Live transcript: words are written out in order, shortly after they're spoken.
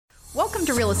Welcome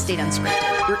to Real Estate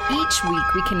Unscripted, where each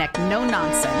week we connect no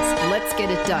nonsense, let's get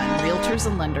it done realtors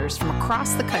and lenders from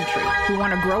across the country who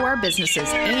want to grow our businesses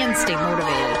and stay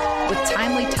motivated with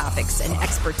timely topics and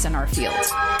experts in our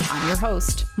fields. I'm your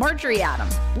host, Marjorie Adam.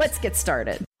 Let's get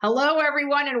started. Hello,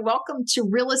 everyone, and welcome to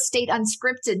Real Estate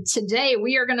Unscripted. Today,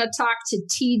 we are going to talk to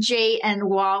TJ and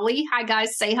Wally. Hi,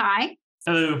 guys. Say hi.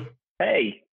 Hello.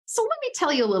 Hey. So let me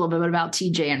tell you a little bit about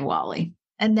TJ and Wally.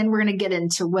 And then we're going to get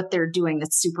into what they're doing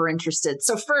that's super interested.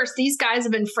 So first, these guys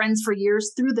have been friends for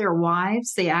years through their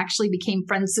wives. They actually became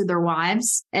friends through their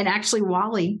wives. And actually,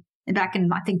 Wally, back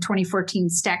in, I think, 2014,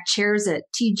 stacked chairs at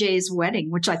TJ's wedding,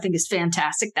 which I think is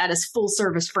fantastic. That is full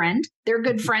service friend. They're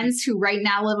good friends who right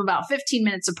now live about 15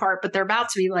 minutes apart, but they're about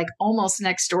to be like almost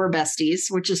next door besties,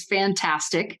 which is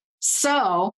fantastic.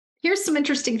 So here's some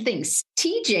interesting things.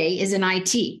 TJ is in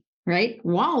IT, right?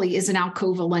 Wally is an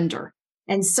Alcova lender.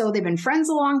 And so they've been friends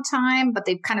a long time, but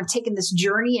they've kind of taken this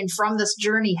journey and from this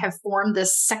journey have formed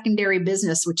this secondary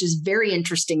business, which is very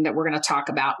interesting that we're going to talk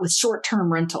about with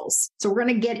short-term rentals. So we're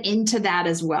going to get into that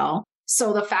as well.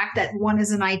 So the fact that one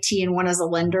is an IT and one is a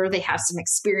lender, they have some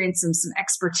experience and some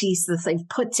expertise that they've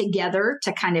put together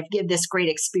to kind of give this great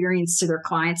experience to their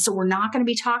clients. So we're not going to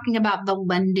be talking about the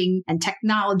lending and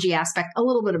technology aspect, a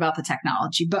little bit about the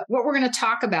technology, but what we're going to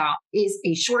talk about is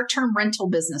a short-term rental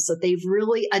business that they've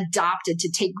really adopted to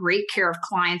take great care of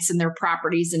clients and their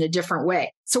properties in a different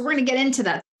way. So we're going to get into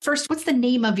that. First, what's the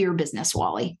name of your business,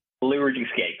 Wally? Blue Ridge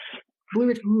Escapes. Blue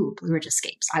Ridge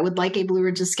Escapes. I would like a Blue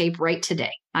Ridge Escape right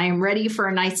today. I am ready for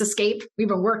a nice escape. We've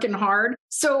been working hard.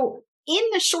 So in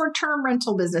the short-term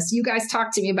rental business, you guys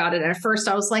talked to me about it. At first,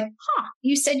 I was like,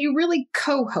 you said you really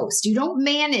co-host. You don't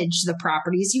manage the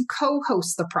properties. You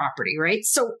co-host the property, right?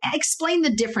 So explain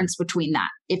the difference between that,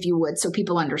 if you would, so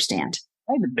people understand.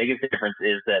 I think the biggest difference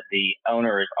is that the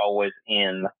owner is always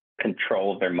in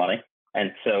control of their money.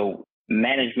 And so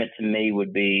management to me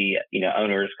would be,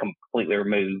 owner is completely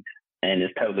removed and is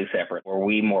totally separate, where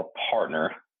we more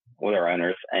partner with our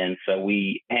owners. And so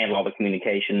we handle all the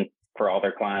communication for all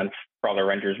their clients, for all their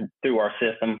renters through our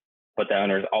system, but the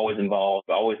owner is always involved,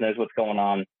 always knows what's going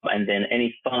on. And then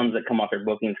any funds that come off their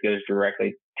bookings goes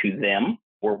directly to them.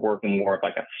 We're working more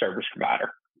like a service provider.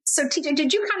 So TJ,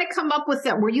 did you kind of come up with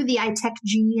that? Were you the iTech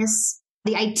genius,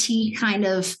 the IT kind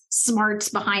of smarts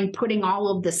behind putting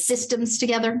all of the systems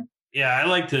together? Yeah, I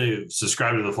like to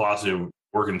subscribe to the philosophy of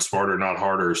working smarter, not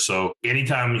harder. So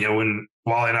anytime, when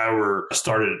Wally and I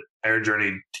started our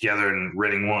journey together and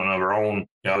renting one of our own,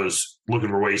 I was looking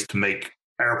for ways to make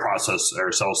our process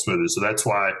ourselves smoother. So that's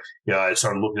why, I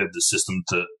started looking at the system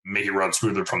to make it run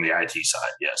smoother from the IT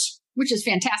side. Yes. Which is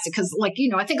fantastic because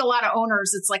I think a lot of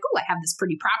owners, it's like, I have this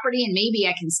pretty property and maybe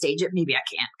I can stage it. Maybe I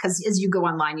can't. Because as you go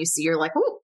online, you see, you're like,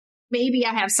 maybe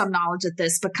I have some knowledge of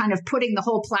this, but kind of putting the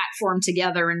whole platform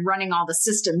together and running all the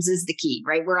systems is the key,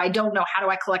 right? Where I don't know, how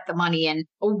do I collect the money? And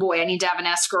oh boy, I need to have an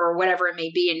escrow or whatever it may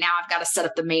be. And now I've got to set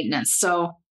up the maintenance.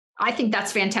 So I think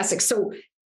that's fantastic. So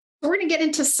we're going to get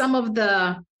into some of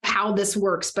how this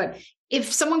works. But if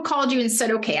someone called you and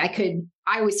said, okay,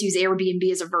 I always use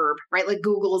Airbnb as a verb, right? Like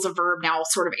Google is a verb now,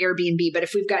 sort of Airbnb. But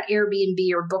if we've got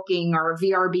Airbnb or Booking or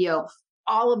VRBO,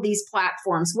 all of these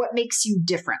platforms, what makes you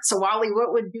different? So Wally,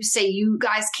 what would you say you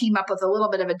guys came up with a little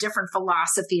bit of a different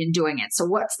philosophy in doing it? So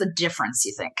what's the difference,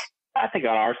 you think? I think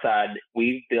on our side,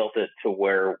 we've built it to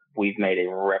where we've made a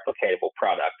replicatable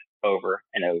product over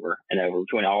and over and over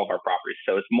between all of our properties.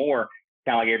 So it's more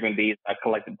kind of like Airbnb, a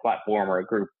collective platform or a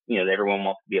group, that everyone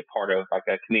wants to be a part of, like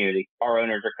a community. Our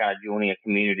owners are kind of joining a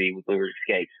community with Blue Ridge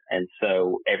Escapes. And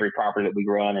so every property that we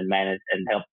run and manage and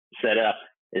help set up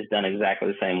is done exactly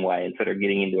the same way. And so they're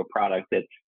getting into a product that's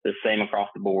the same across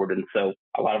the board. And so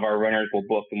a lot of our renters will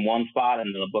book in one spot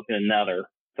and then they'll book in another.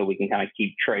 So we can kind of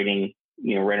keep trading,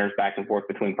 renters back and forth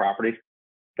between properties.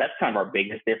 That's kind of our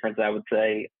biggest difference, I would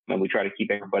say. And we try to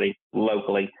keep everybody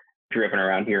locally driven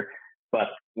around here. But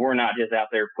we're not just out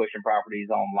there pushing properties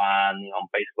online, on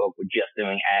Facebook. We're just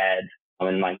doing ads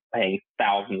and like paying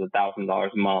thousands of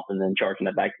dollars a month and then charging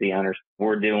that back to the owners.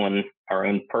 We're doing our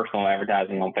own personal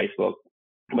advertising on Facebook,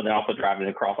 but then also driving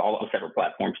across all those separate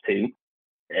platforms too.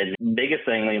 And the biggest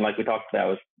thing, like we talked about,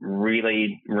 was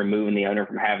really removing the owner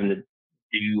from having to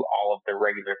do all of the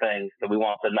regular things. So we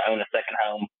want them to own a second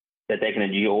home that they can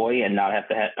enjoy and not have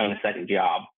to own a second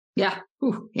job. Yeah.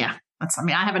 Yeah.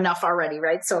 I have enough already,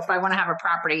 right? So if I want to have a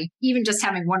property, even just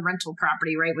having one rental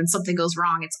property, right? When something goes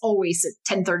wrong, it's always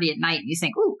at 10:30 at night and you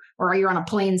think, or you're on a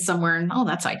plane somewhere and,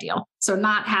 that's ideal. So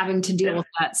not having to deal with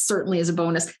that certainly is a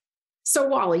bonus. So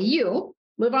Wally, you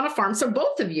live on a farm. So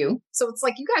both of you, so it's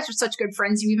like you guys are such good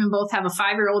friends. You even both have a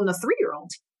 5-year-old and a 3-year-old.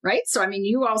 right? So, I mean,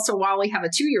 you also, Wally, have a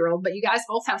 2-year-old, but you guys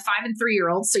both have 5 and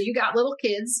 3-year-olds. So you got little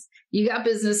kids, you got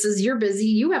businesses, you're busy,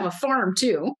 you have a farm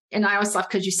too. And I always laugh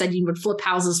because you said you would flip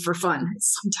houses for fun.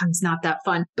 It's sometimes not that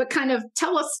fun, but kind of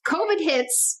tell us, COVID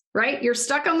hits, right? You're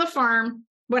stuck on the farm.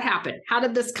 What happened? How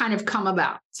did this kind of come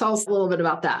about? Tell us a little bit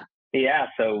about that. Yeah.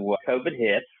 So COVID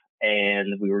hit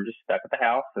and we were just stuck at the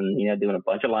house and, doing a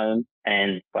bunch of loans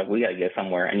and like, we got to go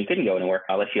somewhere, and you couldn't go anywhere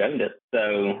unless you owned it.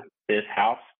 So this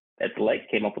house at the lake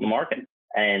came up on the market.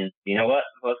 And you know what?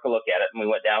 Let's go look at it. And we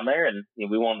went down there, and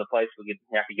we wanted the place we could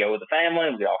have to go with the family.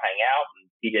 We could all hang out. And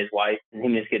TJ's wife and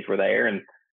him and his kids were there. And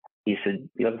he said,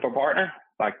 "You looking for a partner?"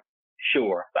 Like,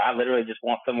 sure. So I literally just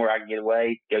want somewhere I can get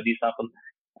away, go do something.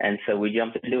 And so we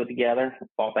jumped into it together,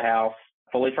 bought the house,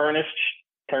 fully furnished,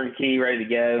 turnkey, ready to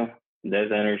go.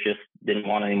 Those owners just didn't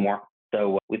want it anymore.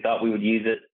 So we thought we would use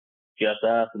it, just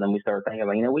us. And then we started thinking,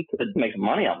 like, we could make some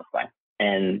money on this thing.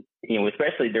 And,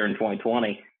 especially during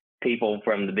 2020, people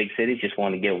from the big cities just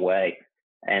wanted to get away.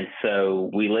 And so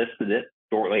we listed it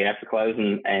shortly after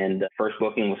closing, and the first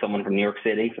booking was someone from New York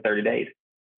City for 30 days,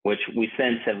 which we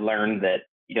since have learned that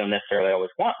you don't necessarily always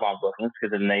want long bookings,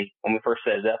 because then when we first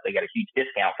set it up, they got a huge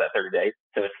discount for that 30 days.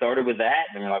 So it started with that,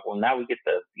 and we're like, well, now we get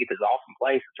this awesome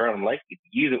place. It's right on the lake. We get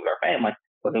to use it with our family,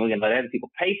 but then we can let other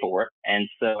people pay for it. And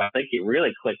so I think it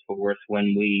really clicked for us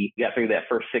when we got through that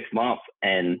first 6 months,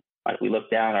 and like we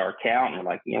looked down at our account and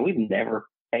we're like, we've never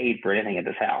paid for anything at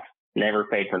this house. Never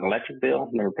paid for an electric bill,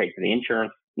 never paid for the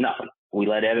insurance, nothing. We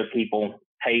let other people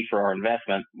pay for our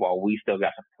investment while we still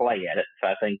got to play at it. So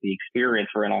I think the experience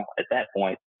rental at that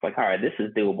point, like, all right, this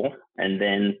is doable. And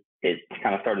then it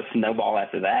kind of started to snowball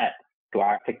after that. So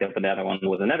I picked up another one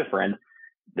with another friend.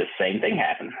 The same thing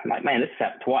happened. I'm like, man, this has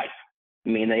happened twice.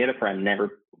 Me and the other friend never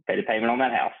paid a payment on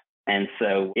that house. And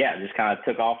so, yeah, it just kind of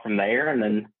took off from there. And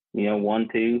then, 1,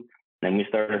 2, then we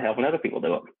started helping other people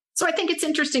do it. So I think it's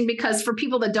interesting because for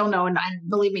people that don't know, and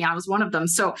believe me, I was one of them.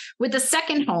 So with the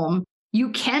second home,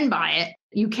 you can buy it.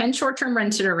 You can short-term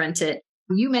rent it or rent it.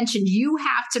 You mentioned you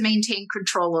have to maintain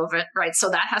control of it, right? So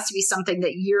that has to be something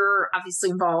that you're obviously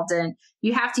involved in.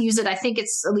 You have to use it. I think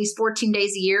it's at least 14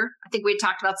 days a year. I think we had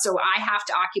talked about. So I have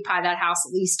to occupy that house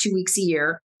at least 2 weeks a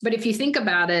year. But if you think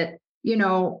about it,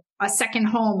 a second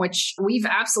home, which we've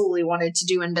absolutely wanted to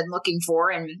do and been looking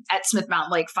for, and at Smith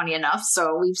Mountain Lake, funny enough.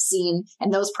 So we've seen,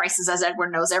 and those prices, as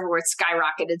Edward knows, everywhere it's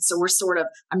skyrocketed. So we're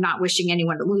I'm not wishing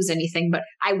anyone to lose anything, but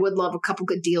I would love a couple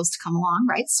good deals to come along,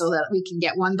 right? So that we can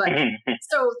get one. But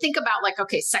so think about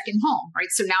second home, right?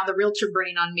 So now the realtor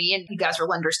brain on me, and you guys are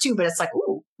lenders too, but it's like,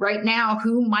 ooh, right now,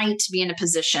 who might be in a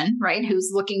position, right?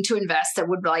 Who's looking to invest that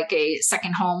would like a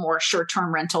second home or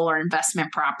short-term rental or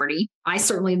investment property? I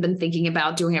certainly have been thinking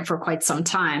about doing it for quite some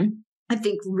time. I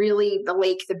think really the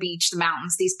lake, the beach, the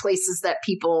mountains, these places that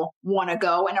people want to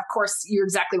go. And of course, you're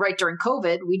exactly right. During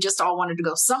COVID, we just all wanted to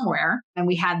go somewhere and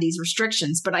we had these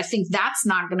restrictions. But I think that's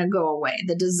not going to go away.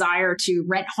 The desire to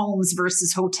rent homes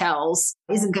versus hotels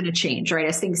isn't going to change, right?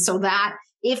 I think so that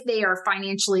if they are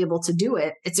financially able to do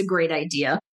it, it's a great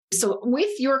idea. So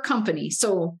with your company,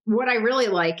 so what I really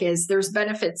like is there's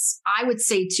benefits, I would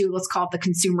say, to, let's call it the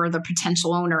consumer, the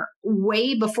potential owner,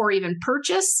 way before even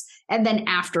purchase and then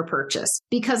after purchase.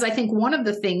 Because I think one of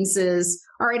the things is,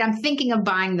 all right, I'm thinking of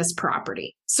buying this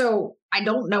property. So I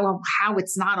don't know how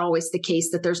it's not always the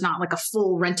case that there's not like a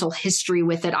full rental history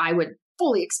with it. I would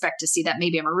fully expect to see that.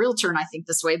 Maybe I'm a realtor and I think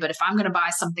this way, but if I'm going to buy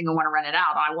something and want to rent it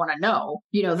out, I want to know,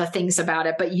 the things about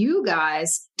it. But you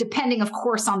guys, depending, of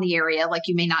course, on the area, like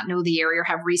you may not know the area or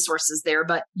have resources there,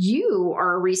 but you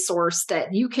are a resource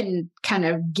that you can kind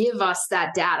of give us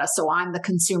that data. So I'm the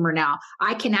consumer now.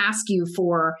 I can ask you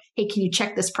for, hey, can you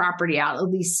check this property out, at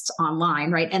least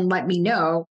online, right? And let me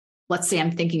know, let's say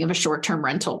I'm thinking of a short-term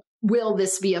rental. Will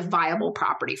this be a viable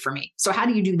property for me? So how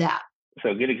do you do that?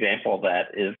 So a good example of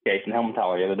that is Jason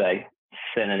Helmenthaler the other day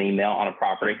sent an email on a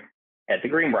property at the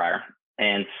Greenbrier.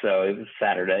 And so it was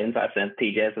Saturday. And so I sent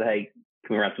TJ, I said, hey,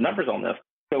 can we run some numbers on this?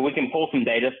 So we can pull some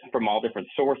data from all different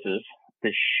sources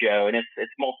to show, and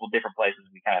it's multiple different places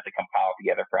we kind of have to compile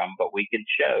together from, but we can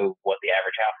show what the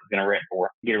average house is going to rent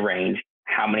for, get a range,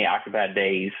 how many occupied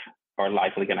days are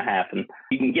likely going to happen.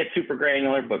 You can get super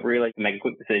granular, but really make a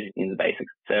quick decision in the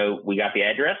basics. So we got the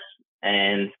address,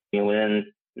 and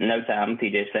within no time,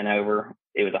 TJ sent over,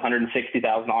 it was a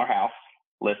 $160,000 house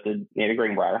listed near the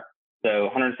Greenbrier. So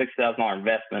 $160,000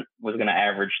 investment was going to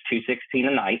average $216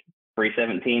 a night,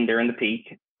 $317 during the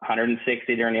peak, $160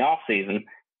 during the off season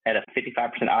at a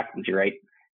 55% occupancy rate.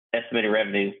 Estimated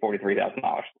revenue is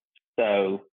 $43,000.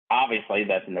 So obviously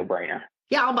that's a no-brainer.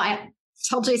 Yeah, I'll buy it.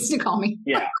 Tell Jason to call me.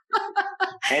 Yeah.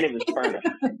 And it was furnished.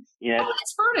 Oh,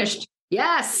 it's furnished.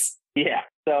 Yes. Yeah.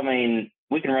 So,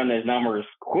 we can run those numbers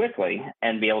quickly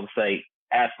and be able to say,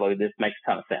 absolutely, this makes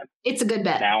a ton of sense. It's a good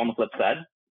bet. Now, on the flip side,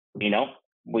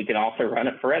 we can also run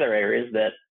it for other areas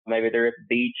that maybe they're at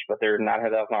the beach, but they're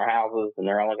 $900,000 houses and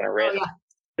they're only going to rent.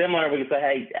 Similar, we can say,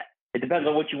 hey, it depends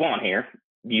on what you want here.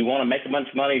 Do you want to make a bunch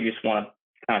of money or you just want to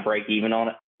kind of break even on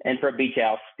it? And for beach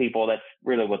house people, that's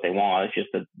really what they want. It's just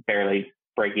to barely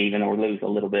break even or lose a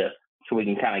little bit, so we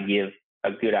can kind of give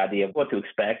a good idea of what to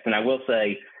expect. And I will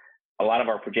say a lot of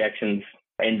our projections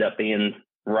end up being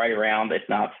right around, if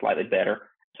not slightly better.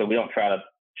 So we don't try to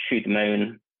shoot the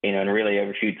moon, and really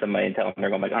overshoot somebody and tell them they're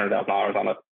going to make $100,000 on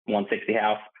a 160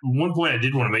 house. One point I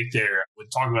did want to make there, we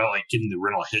talk about like getting the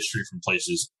rental history from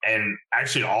places, and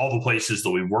actually all the places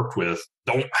that we worked with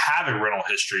don't have a rental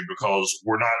history because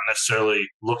we're not necessarily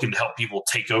looking to help people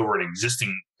take over an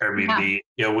existing Airbnb,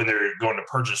 when they're going to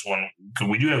purchase one.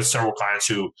 We do have several clients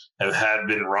who have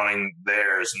been running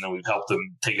theirs, and then we've helped them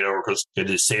take it over because it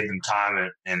has saved them time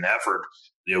and effort.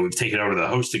 We've taken over the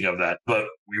hosting of that, but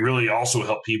we really also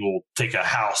help people take a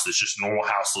house that's just a normal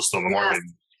house listed on the market.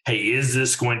 Hey, is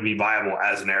this going to be viable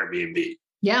as an Airbnb?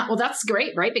 Yeah, well, that's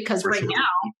great, right? Because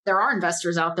now there are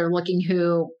investors out there looking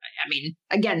who,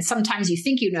 again, sometimes you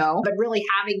think but really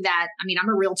having that, I'm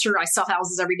a realtor, I sell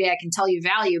houses every day, I can tell you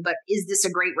value, but is this a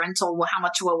great rental? Well, how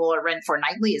much will it rent for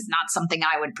nightly is not something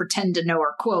I would pretend to know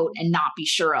or quote and not be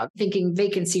sure of. Thinking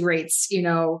vacancy rates,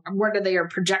 what are their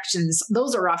projections?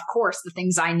 Those are, of course, the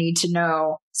things I need to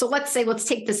know. So let's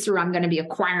take this through. I'm going to be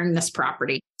acquiring this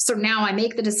property. So now I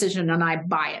make the decision and I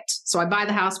buy it. So I buy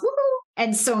the house. Woohoo!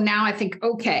 And so now I think,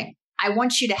 okay, I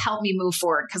want you to help me move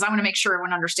forward because I want to make sure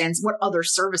everyone understands what other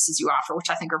services you offer, which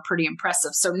I think are pretty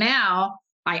impressive. So now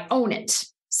I own it.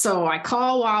 So I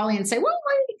call Wally and say, well,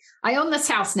 I own this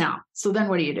house now. So then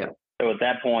what do you do? So at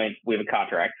that point, we have a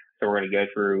contract. So we're going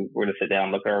to sit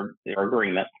down, look at our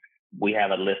agreement. We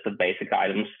have a list of basic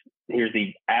items. Here's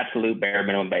the absolute bare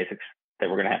minimum basics that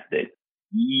we're going to have to do.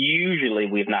 Usually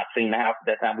we've not seen the house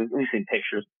at that time. We've seen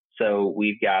pictures. So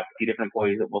we've got a few different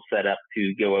employees that we'll set up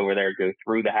to go over there, go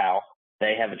through the house.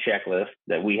 They have a checklist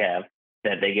that we have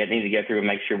that they need to go through and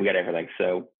make sure we got everything.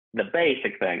 So the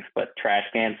basic things, but trash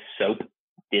cans, soap,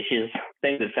 dishes,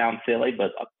 things that sound silly,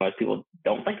 but most people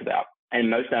don't think about.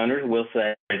 And most owners will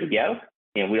say, ready to go.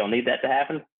 We don't need that to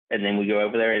happen. And then we go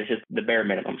over there. It's just the bare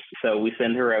minimums. So we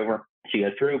send her over. She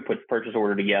goes through, puts the purchase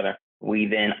order together. We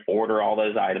then order all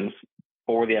those items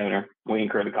for the owner. We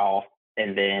incur the call.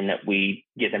 And then we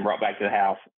get them brought back to the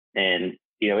house. And,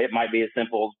 it might be as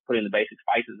simple as putting the basic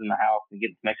spices in the house and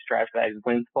getting some extra trash bags and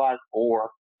cleaning supplies. Or,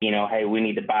 hey, we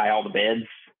need to buy all the beds,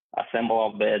 assemble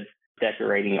all the beds,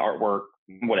 decorating, artwork,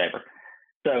 whatever.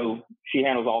 So she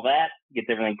handles all that, gets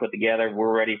everything put together.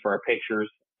 We're ready for our pictures.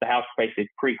 The house is basically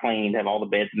pre-cleaned, have all the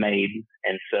beds made.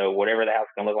 And so whatever the house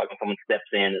is going to look like when someone steps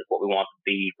in is what we want to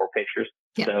be for pictures.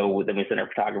 Yeah. So then we send our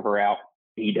photographer out.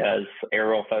 He does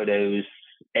aerial photos,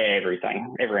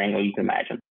 everything, every angle you can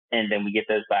imagine. And then we get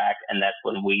those back, and that's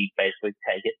when we basically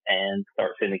take it and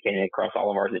start syndicating it across all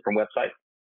of our different websites.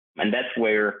 And that's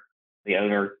where the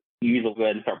owner usually will go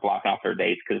ahead and start blocking off their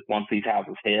dates, because once these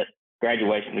houses hit,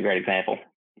 graduation is a great example.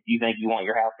 If you think you want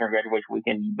your house during graduation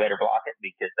weekend, you better block it,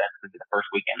 because that's going to be the first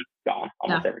weekend gone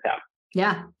almost every time.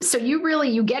 Yeah. So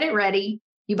you get it ready.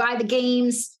 You buy the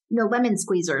games, lemon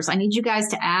squeezers. I need you guys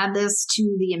to add this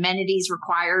to the amenities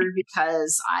required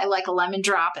because I like a lemon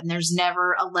drop and there's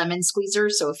never a lemon squeezer.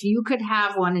 So if you could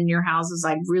have one in your houses,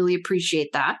 I'd really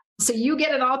appreciate that. So you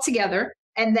get it all together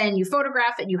and then you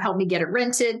photograph it. You help me get it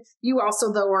rented. You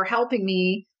also, though, are helping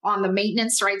me on the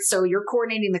maintenance, right? So you're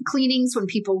coordinating the cleanings when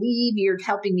people leave. You're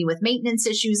helping me with maintenance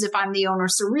issues if I'm the owner.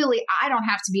 So really, I don't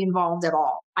have to be involved at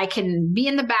all. I can be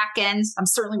in the back end. I'm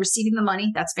certainly receiving the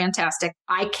money. That's fantastic.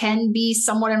 I can be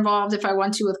somewhat involved if I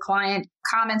want to with client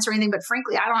comments or anything, but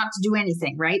frankly, I don't have to do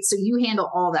anything, right? So you handle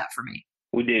all that for me.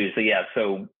 We do.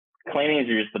 So cleanings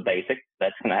are just the basic.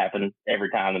 That's going to happen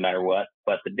every time, no matter what.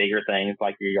 But the bigger things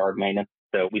like your yard maintenance.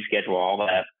 So we schedule all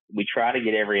that. We try to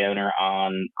get every owner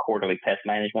on quarterly pest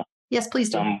management. Yes, please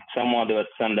do. Some want to do it,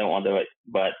 some don't want to do it,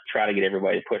 but try to get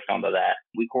everybody pushed onto that.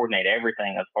 We coordinate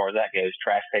everything as far as that goes.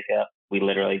 Trash pickup. We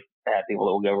literally have people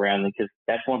that will go around, because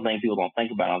that's one thing people don't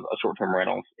think about on short-term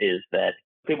rentals is that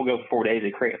people go for 4 days,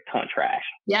 they create a ton of trash.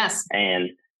 Yes. And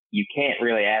you can't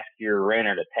really ask your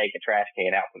renter to take a trash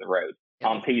can out for the road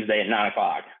on Tuesday at 9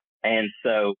 o'clock. And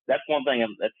so that's one thing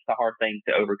that's the hard thing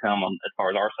to overcome as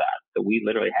far as our side. So we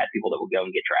literally had people that would go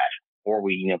and get trash, or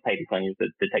we, pay the cleaners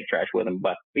to take trash with them.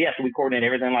 But yeah, so we coordinate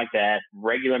everything like that.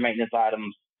 Regular maintenance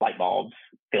items, light bulbs,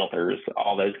 filters,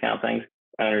 all those kind of things.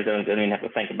 Owners don't even have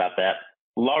to think about that.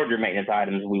 Larger maintenance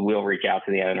items, we will reach out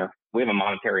to the owner. We have a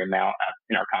monetary amount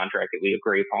in our contract that we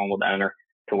agree upon with the owner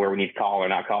to where we need to call or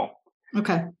not call.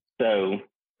 Okay. So,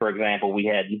 for example, we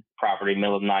had property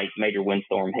middle of the night, major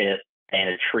windstorm hit, and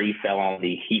a tree fell on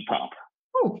the heat pump.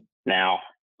 Oh. Now,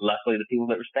 luckily, the people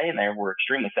that were staying there were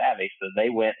extremely savvy, so they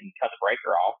went and cut the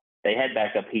breaker off. They had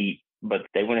backup heat, but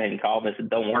they went ahead and called and said,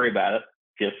 don't worry about it.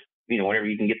 Just, whenever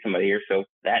you can get somebody here. So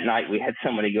that night we had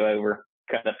somebody go over,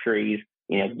 cut up trees,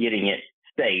 getting it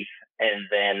safe. And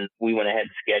then we went ahead and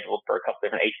scheduled for a couple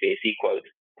different HVAC quotes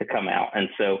to come out. And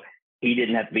so he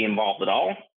didn't have to be involved at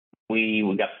all. We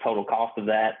got the total cost of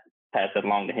that, passed it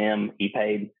along to him. He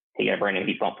paid. He got a brand new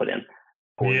heat pump put in.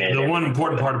 Yeah, the one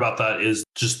important part about that is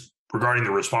just regarding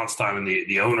the response time and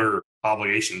the owner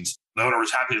obligations. The owner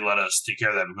was happy to let us take care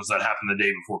of that because that happened the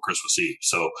day before Christmas Eve.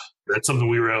 So that's something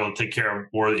we were able to take care of.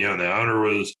 Or the owner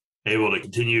was able to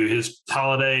continue his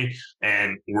holiday,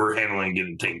 and we're handling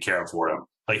getting taken care of for him.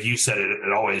 Like you said,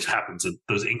 it always happens at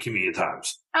those inconvenient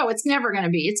times. Oh, it's never going to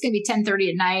be. It's going to be 10:30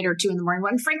 at night or 2 in the morning.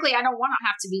 And frankly, I don't want to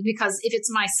have to be, because if it's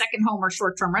my second home or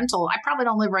short-term rental, I probably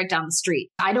don't live right down the street.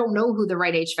 I don't know who the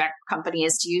right HVAC company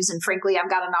is to use. And frankly, I've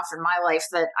got enough in my life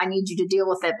that I need you to deal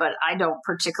with it. But I don't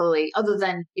particularly, other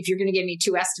than if you're going to give me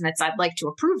 2 estimates, I'd like to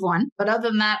approve one. But other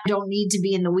than that, I don't need to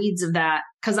be in the weeds of that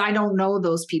because I don't know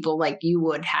those people like you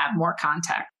would have more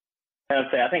contact.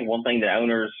 I think one thing that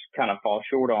owners kind of fall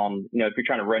short on, if you're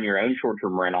trying to run your own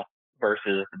short-term rental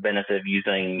versus the benefit of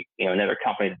using, another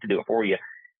company to do it for you.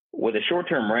 With a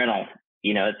short-term rental,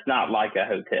 it's not like a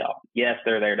hotel. Yes,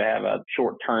 they're there to have a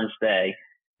short-term stay,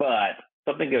 but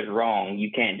something goes wrong. You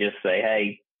can't just say,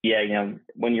 hey,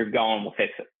 when you're gone, we'll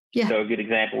fix it. Yeah. So a good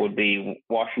example would be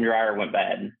wash and dryer went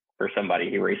bad for somebody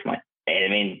here recently.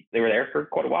 And they were there for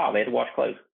quite a while. They had to wash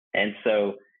clothes. And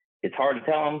so it's hard to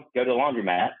tell them, go to the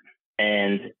laundromat.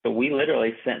 And so we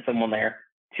literally sent someone there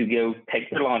to go take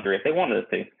their laundry, if they wanted us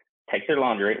to, take their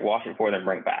laundry, wash it for them,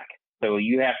 bring it back. So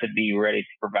you have to be ready to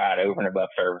provide over and above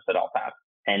service at all times.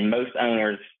 And most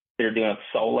owners that are doing it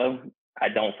solo, I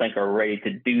don't think are ready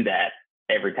to do that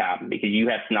every time, because you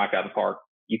have to knock out the park.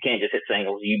 You can't just hit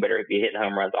singles. You better be hitting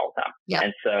home runs all the time. Yeah.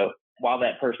 And so while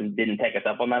that person didn't take us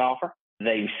up on that offer,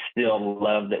 they still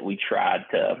love that we tried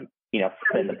to,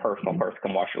 send the personal person to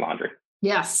come wash your laundry.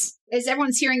 Yes. As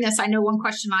everyone's hearing this, I know one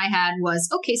question I had was,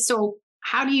 okay, so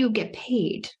how do you get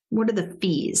paid? What are the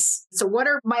fees? So what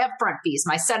are my upfront fees,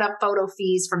 my setup photo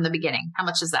fees from the beginning? How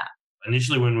much is that?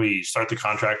 Initially, when we start the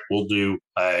contract, we'll do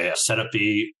a setup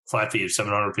fee, flat fee of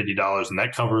 $750, and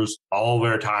that covers all of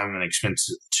our time and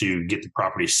expenses to get the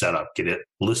property set up, get it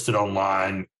listed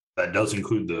online. That does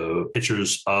include the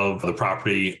pictures of the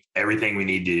property, everything we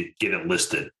need to get it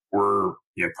listed. We're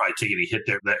probably taking a hit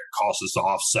there that costs us to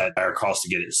offset our cost to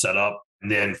get it set up.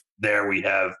 And then there we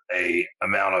have a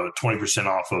amount of 20%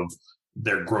 off of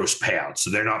their gross payout. So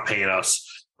they're not paying us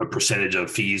a percentage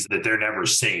of fees that they're never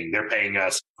seeing. They're paying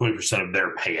us 20% of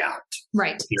their payout.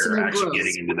 Right. They're so actually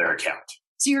getting into their account.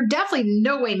 So you're definitely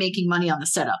no way making money on the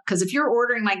setup, because if you're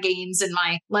ordering my games and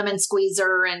my lemon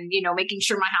squeezer and, making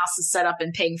sure my house is set up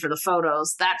and paying for the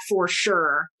photos, that for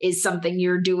sure is something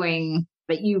you're doing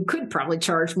that you could probably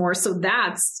charge more. So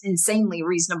that's insanely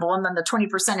reasonable. And then the 20%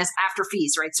 is after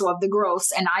fees, right? So of the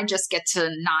gross, and I just get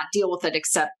to not deal with it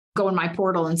except go in my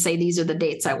portal and say, these are the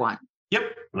dates I want. Yep.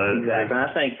 Exactly. And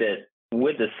I think that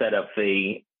with the setup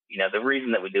fee, the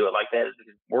reason that we do it like that is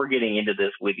because we're getting into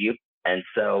this with you. And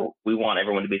so we want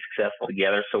everyone to be successful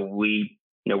together. So we're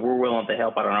willing to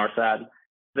help out on our side.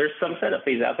 There's some setup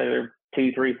fees out there,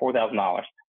 $2,000, $3,000, $4,000.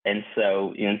 And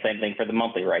so, same thing for the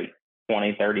monthly rate,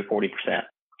 20, 30, 40%.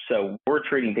 So we're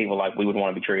treating people like we would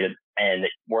want to be treated, and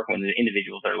working with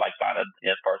individuals that are like-minded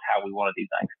as far as how we want to do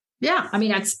things. Yeah.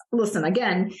 Listen,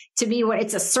 again, to me,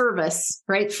 it's a service,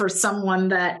 right? For someone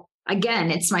that,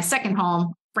 again, it's my second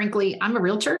home. Frankly, I'm a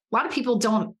realtor. A lot of people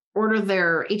don't order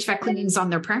their HVAC cleanings on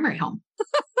their primary home.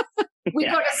 We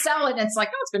go to sell it and it's like,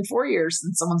 oh, it's been 4 years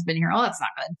since someone's been here. Oh, that's not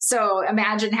good. So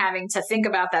imagine having to think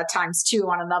about that times 2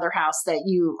 on another house that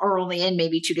you are only in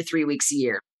maybe 2 to 3 weeks a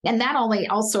year. And that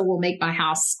also will make my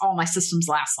house, all my systems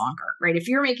last longer, right? If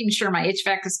you're making sure my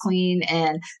HVAC is clean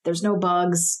and there's no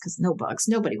bugs, because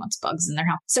nobody wants bugs in their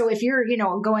house. So if you're,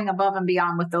 going above and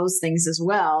beyond with those things as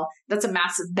well, that's a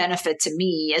massive benefit to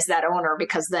me as that owner,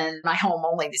 because then my home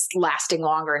only is lasting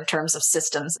longer in terms of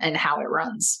systems and how it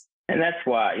runs. And that's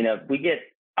why, we get,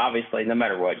 obviously, no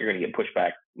matter what, you're going to get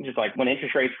pushback. Just like when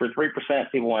interest rates were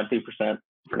 3%, people wanted 2%.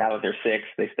 Now that they're 6%,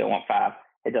 they still want 5%.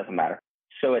 It doesn't matter.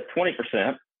 So at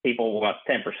 20%, people want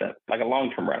 10%, like a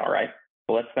long-term rental, right?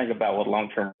 Well, let's think about what a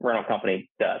long-term rental company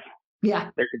does. Yeah.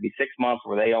 There could be 6 months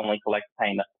where they only collect the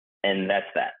payment, and that's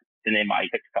that. And they might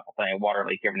fix a couple things, water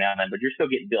leak every now and then, but you're still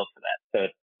getting billed for that. So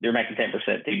they're making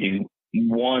 10% to do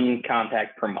one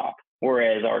contact per month.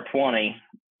 Whereas our 20,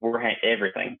 we're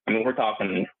everything. I mean, we're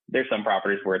talking, there's some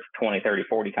properties where it's 20, 30,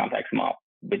 40 contacts a month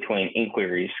between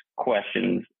inquiries,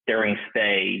 questions, during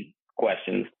stay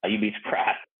questions. You'd be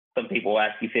surprised. Some people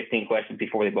ask you 15 questions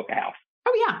before they book a house.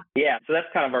 Oh, yeah. Yeah. So that's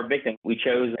kind of our big thing. We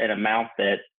chose an amount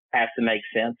that has to make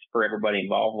sense for everybody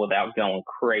involved without going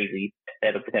crazy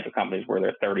at the potential companies where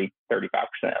they're 30, 35%.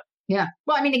 Yeah.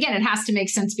 Well, I mean, again, it has to make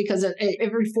sense because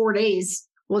every 4 days,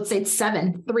 let's say it's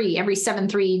every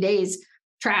 3 days,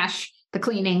 trash, the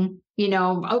cleaning,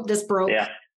 this broke. Yeah.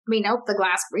 I mean, the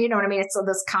glass, you know what I mean? It's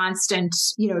this constant,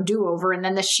 do over, and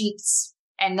then the sheets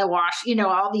and the wash,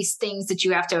 all these things that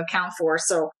you have to account for.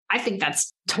 So I think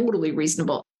that's totally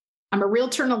reasonable. I'm a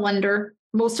realtor and a lender.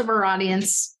 Most of our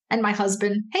audience and my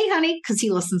husband, hey, honey, because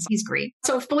he listens, he's great.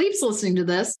 So if Philippe's listening to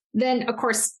this, then of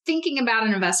course, thinking about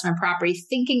an investment property,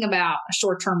 thinking about a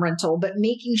short-term rental, but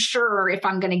making sure if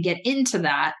I'm going to get into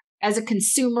that as a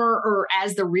consumer or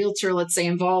as the realtor, let's say,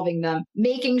 involving them,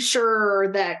 making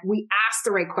sure that we ask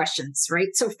the right questions, right?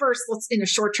 So first, in a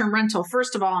short-term rental,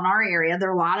 first of all, in our area, there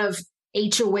are a lot of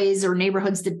HOAs or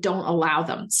neighborhoods that don't allow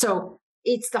them. So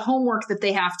it's the homework that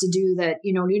they have to do that,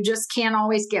 you just can't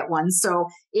always get one. So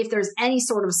if there's any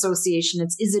sort of association,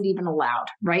 is it even allowed,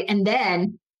 right? And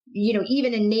then,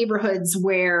 even in neighborhoods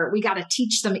where we got to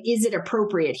teach them, is it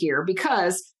appropriate here?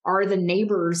 Because are the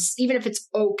neighbors, even if it's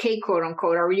okay, quote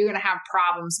unquote, are you going to have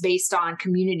problems based on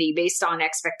community, based on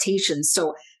expectations?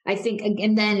 So I think,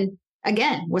 and then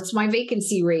again, what's my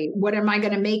vacancy rate? What am I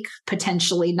going to make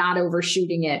potentially, not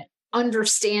overshooting it?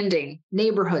 Understanding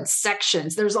neighborhoods,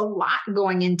 sections, there's a lot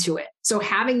going into it. So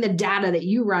having the data that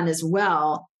you run as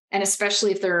well, and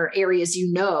especially if there are areas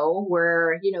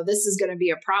where, this is going to be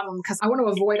a problem, because I want to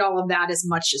avoid all of that as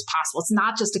much as possible. It's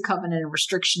not just a covenant and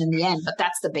restriction in the end, but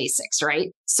that's the basics, right?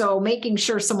 So making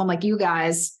sure someone like you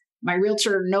guys, my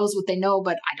realtor knows what they know,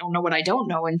 but I don't know what I don't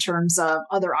know in terms of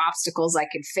other obstacles I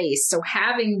could face. So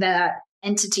having that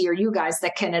entity or you guys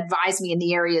that can advise me in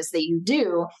the areas that you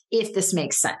do, if this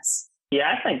makes sense. Yeah,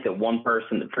 I think that one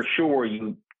person that for sure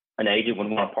an agent would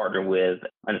want to partner with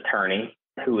an attorney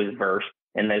who is versed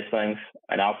in those things.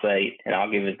 And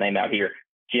I'll give his name out here.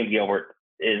 Jim Gilbert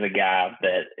is a guy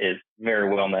that is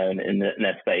very well known in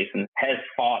that space and has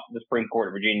fought the Supreme Court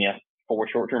of Virginia for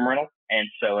short-term rentals. And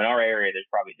so in our area,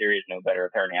 there is no better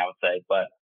attorney, I would say. But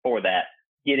for that,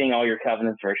 getting all your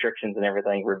covenants and restrictions and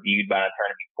everything reviewed by an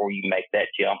attorney before you make that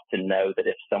jump, to know that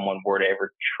if someone were to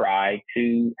ever try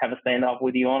to have a standoff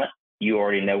with you on it, you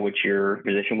already know what your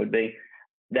position would be.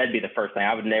 That'd be the first thing.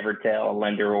 I would never tell a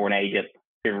lender or an agent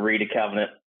to read a covenant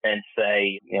and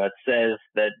say, it says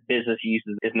that business use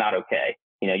is not okay.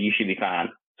 You should be fine.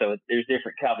 So there's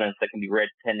different covenants that can be read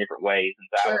 10 different ways. And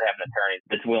so I would have an attorney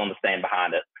that's willing to stand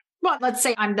behind it. Well, let's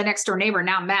say I'm the next door neighbor.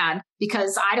 Now I'm mad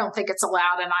because I don't think it's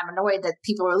allowed and I'm annoyed that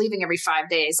people are leaving every 5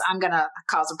 days. I'm going to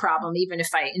cause a problem, even if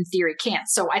I, in theory, can't.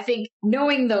 So I think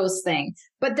knowing those things,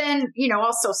 but then,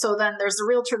 also, so then there's the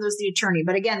realtor, there's the attorney.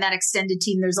 But again, that extended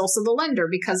team, there's also the lender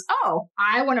because,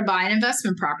 I want to buy an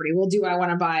investment property. Well, do I want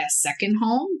to buy a second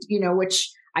home, which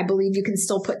I believe you can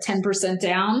still put 10%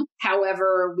 down.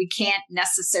 However, we can't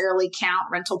necessarily count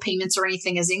rental payments or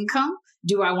anything as income.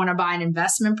 Do I want to buy an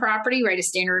investment property, right? A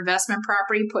standard investment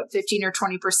property, put 15 or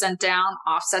 20% down,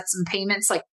 offset some payments.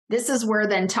 Like this is where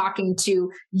then talking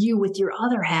to you with your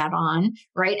other hat on,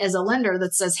 right? As a lender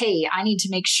that says, hey, I need to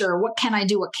make sure, what can I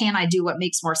do? What can I do? What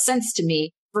makes more sense to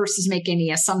me versus make any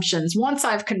assumptions. Once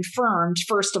I've confirmed,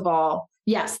 first of all,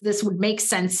 yes, this would make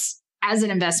sense as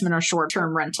an investment or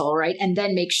short-term rental, right? And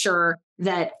then make sure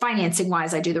that financing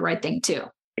wise, I do the right thing too.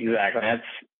 Exactly. That's,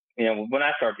 when I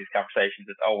start these conversations,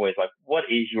 it's always like, what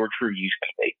is your true use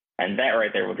going to be? And that right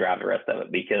there will drive the rest of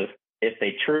it. Because if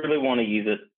they truly want to use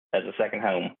it as a second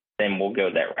home, then we'll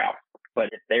go that route. But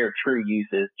if their true use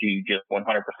is to just 100%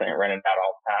 rent it out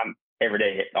all the time, every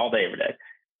day, all day, every day,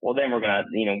 well, then we're going to,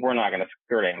 we're not going to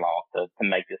skirt any law to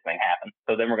make this thing happen.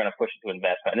 So then we're going to push it to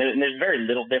investment. And there's very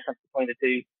little difference between the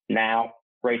two. Now,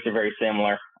 rates are very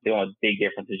similar. The only big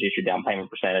difference is just your down payment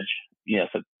percentage.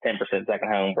 So 10% second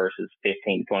home versus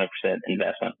 15 to 20%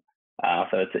 investment.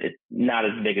 So it's not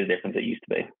as big a difference as it used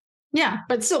to be. Yeah,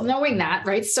 but still knowing that,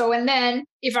 right? So, and then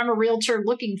if I'm a realtor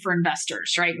looking for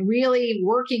investors, right? Really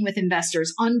working with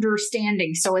investors,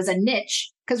 understanding. So as a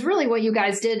niche, because really what you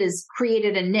guys did is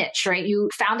created a niche, right? You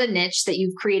found a niche that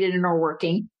you've created and are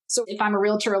working. So if I'm a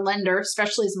realtor or lender,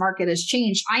 especially as market has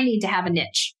changed, I need to have a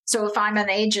niche. So if I'm an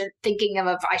agent thinking of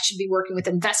if I should be working with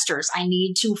investors, I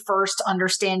need to first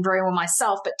understand very well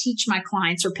myself, but teach my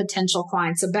clients or potential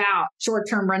clients about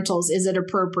short-term rentals. Is it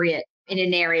appropriate in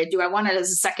an area? Do I want it as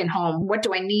a second home? What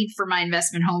do I need for my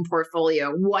investment home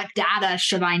portfolio? What data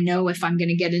should I know if I'm going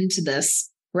to get into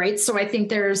this? Right. So I think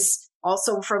there's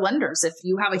also for lenders, if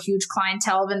you have a huge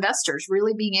clientele of investors,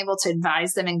 really being able to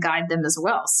advise them and guide them as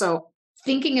well. So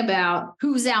thinking about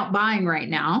who's out buying right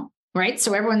now, right?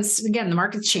 So everyone's, again, the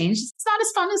market's changed. It's not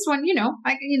as fun as when,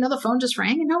 the phone just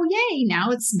rang and oh, yay, now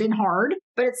it's been hard.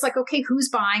 But it's like, okay, who's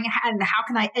buying and how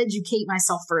can I educate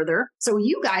myself further? So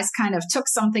you guys kind of took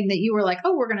something that you were like,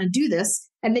 oh, we're going to do this.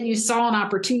 And then you saw an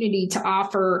opportunity to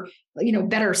offer,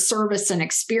 better service and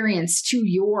experience to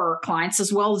your clients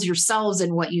as well as yourselves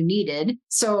and what you needed.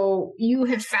 So you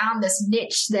have found this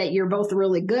niche that you're both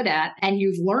really good at and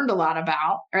you've learned a lot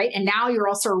about, right? And now you're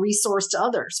also a resource to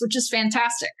others, which is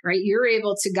fantastic, right? You're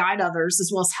able to guide others as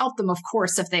well as help them, of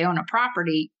course, if they own a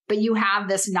property. But you have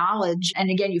this knowledge. And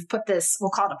again, you've put this, we'll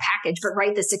call it a package, but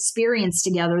right, this experience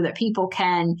together that people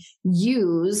can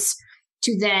use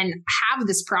to then have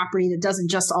this property that doesn't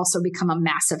just also become a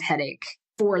massive headache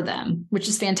for them, which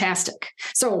is fantastic.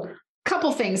 So a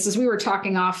couple things as we were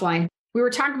talking offline, we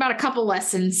were talking about a couple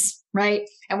lessons, right?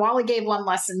 And Wally gave one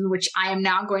lesson, which I am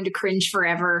now going to cringe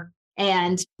forever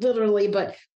and literally,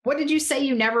 but what did you say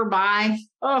you never buy?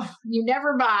 Oh, you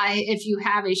never buy if you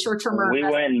have a short-term We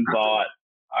went and bought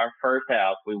our first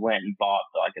house. We went and bought,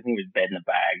 I think it was bed in the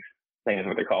bags. I think that's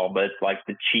what they're called, but it's like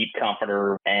the cheap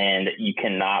comforter, and you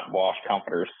cannot wash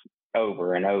comforters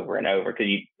over and over and over because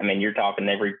you're talking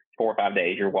every 4 or 5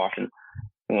 days you're washing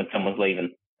when someone's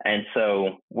leaving. And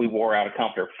so we wore out a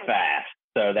comforter fast.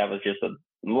 So that was just a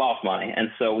lost money. And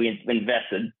so we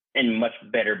invested in much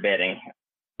better bedding.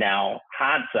 Now,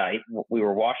 hindsight, we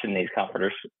were washing these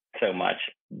comforters so much.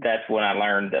 That's when I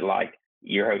learned that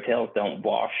your hotels don't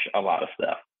wash a lot of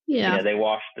stuff. Yeah. They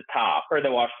wash the top or they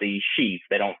wash the sheets.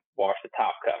 They don't wash the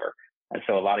top cover. And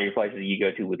so a lot of your places you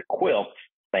go to with quilts,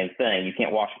 same thing. You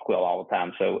can't wash a quilt all the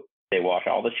time. So they wash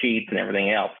all the sheets and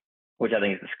everything else, which I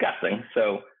think is disgusting.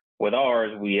 So with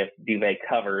ours, we have duvet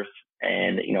covers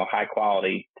and, high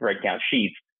quality thread count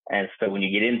sheets. And so when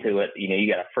you get into it,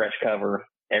 you got a fresh cover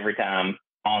every time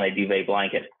on a duvet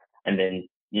blanket and then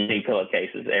new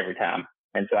pillowcases every time.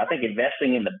 And so I think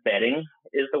investing in the bedding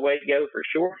is the way to go for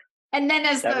sure. And then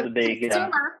as the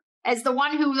consumer, as the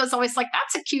one who was always like,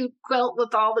 that's a cute quilt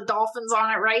with all the dolphins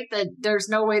on it, right? That there's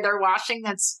no way they're washing.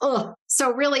 That's, ugh.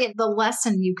 So really the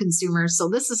lesson, you consumers. So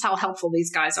this is how helpful these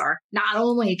guys are. Not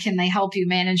only can they help you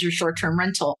manage your short-term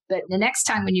rental, but the next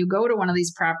time when you go to one of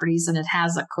these properties and it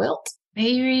has a quilt,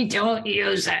 maybe don't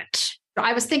use it.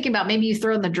 I was thinking about maybe you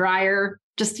throw in the dryer,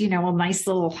 just, a nice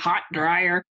little hot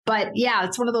dryer. But yeah,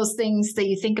 it's one of those things that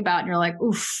you think about and you're like,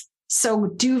 oof. So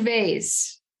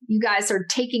duvets. You guys are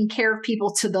taking care of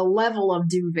people to the level of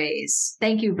duvets.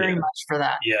 Thank you very much for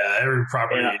that. Yeah, every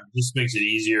property just makes it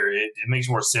easier. It makes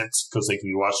more sense because they can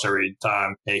be washed every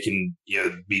time. They can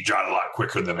be dried a lot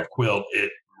quicker than a quilt.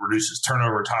 It reduces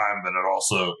turnover time, but it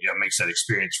also makes that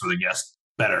experience for the guest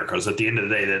better. Because at the end of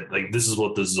the day, this is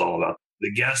what this is all about.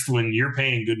 The guest, when you're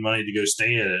paying good money to go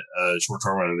stay at a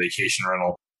short-term or a vacation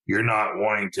rental, you're not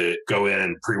wanting to go in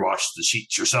and pre-wash the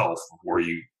sheets yourself before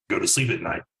you go to sleep at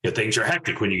night. Things are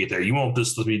hectic when you get there. You want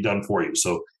this to be done for you.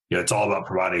 So, it's all about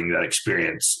providing that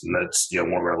experience. And that's, one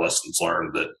of our lessons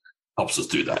learned that helps us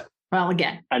do that. Well,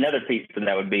 again, another piece of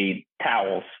that would be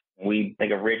towels. We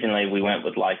think originally we went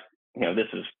with this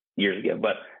was years ago,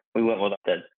 but we went with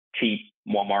the cheap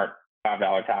Walmart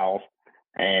 $5 towels.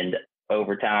 And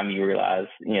over time you realize,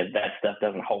 that stuff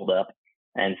doesn't hold up.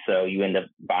 And so you end up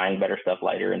buying better stuff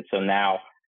later. And so now,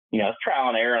 it's trial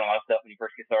and error and a lot of stuff when you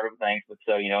first get started with things. But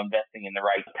so, investing in the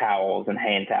right towels and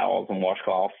hand towels and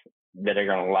washcloths that are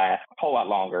going to last a whole lot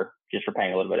longer just for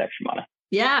paying a little bit extra money.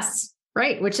 Yes,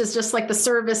 right. Which is just like the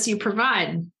service you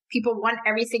provide. People want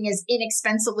everything as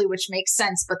inexpensively, which makes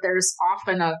sense, but there's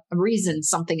often a reason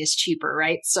something is cheaper,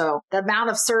 right? So the amount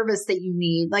of service that you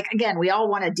need, again, we all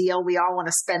want a deal. We all want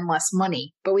to spend less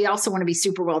money, but we also want to be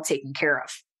super well taken care of.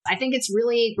 I think it's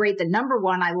really great that number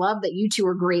one, I love that you two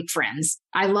are great friends.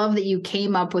 I love that you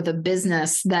came up with a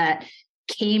business that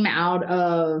came out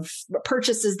of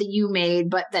purchases that you made,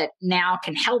 but that now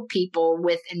can help people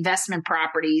with investment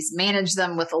properties, manage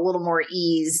them with a little more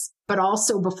ease, but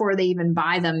also before they even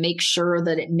buy them, make sure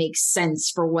that it makes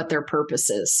sense for what their purpose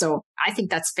is. So I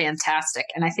think that's fantastic.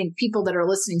 And I think people that are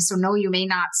listening, so no, you may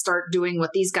not start doing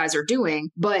what these guys are doing,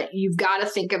 but you've got to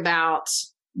think about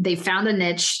they found a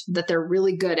niche that they're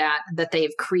really good at, that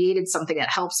they've created something that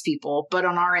helps people. But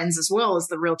on our ends, as well as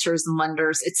the realtors and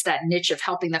lenders, it's that niche of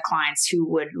helping the clients who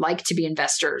would like to be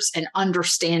investors and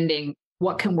understanding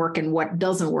what can work and what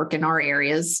doesn't work in our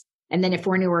areas. And then if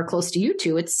we're anywhere close to you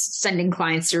two, it's sending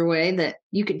clients your way that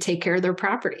you can take care of their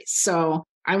properties. So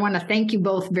I want to thank you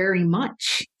both very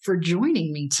much for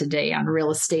joining me today on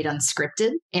Real Estate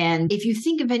Unscripted. And if you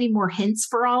think of any more hints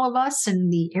for all of us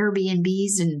and the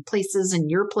Airbnbs and places and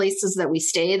your places that we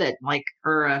stay that like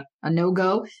are a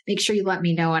no-go, make sure you let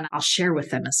me know and I'll share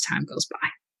with them as time goes by.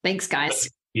 Thanks, guys.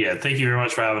 Yeah, thank you very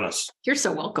much for having us. You're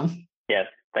so welcome. Yes.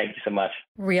 Thank you so much.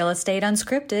 Real Estate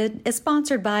Unscripted is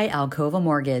sponsored by Alcova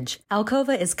Mortgage.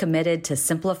 Alcova is committed to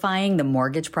simplifying the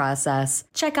mortgage process.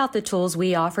 Check out the tools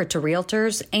we offer to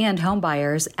realtors and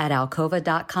homebuyers at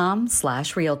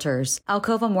alcova.com/realtors.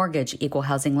 Alcova Mortgage, Equal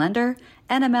Housing Lender,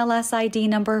 NMLS ID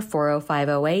number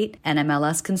 40508,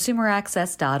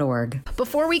 NMLSconsumeraccess.org.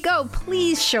 Before we go,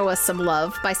 please show us some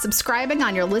love by subscribing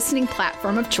on your listening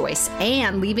platform of choice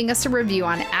and leaving us a review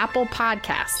on Apple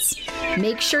Podcasts.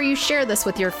 Make sure you share this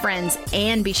with your friends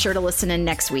and be sure to listen in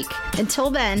next week. Until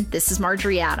then, this is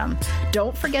Marjorie Adam.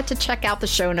 Don't forget to check out the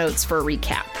show notes for a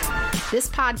recap. This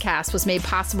podcast was made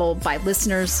possible by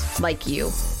listeners like you.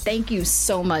 Thank you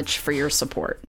so much for your support.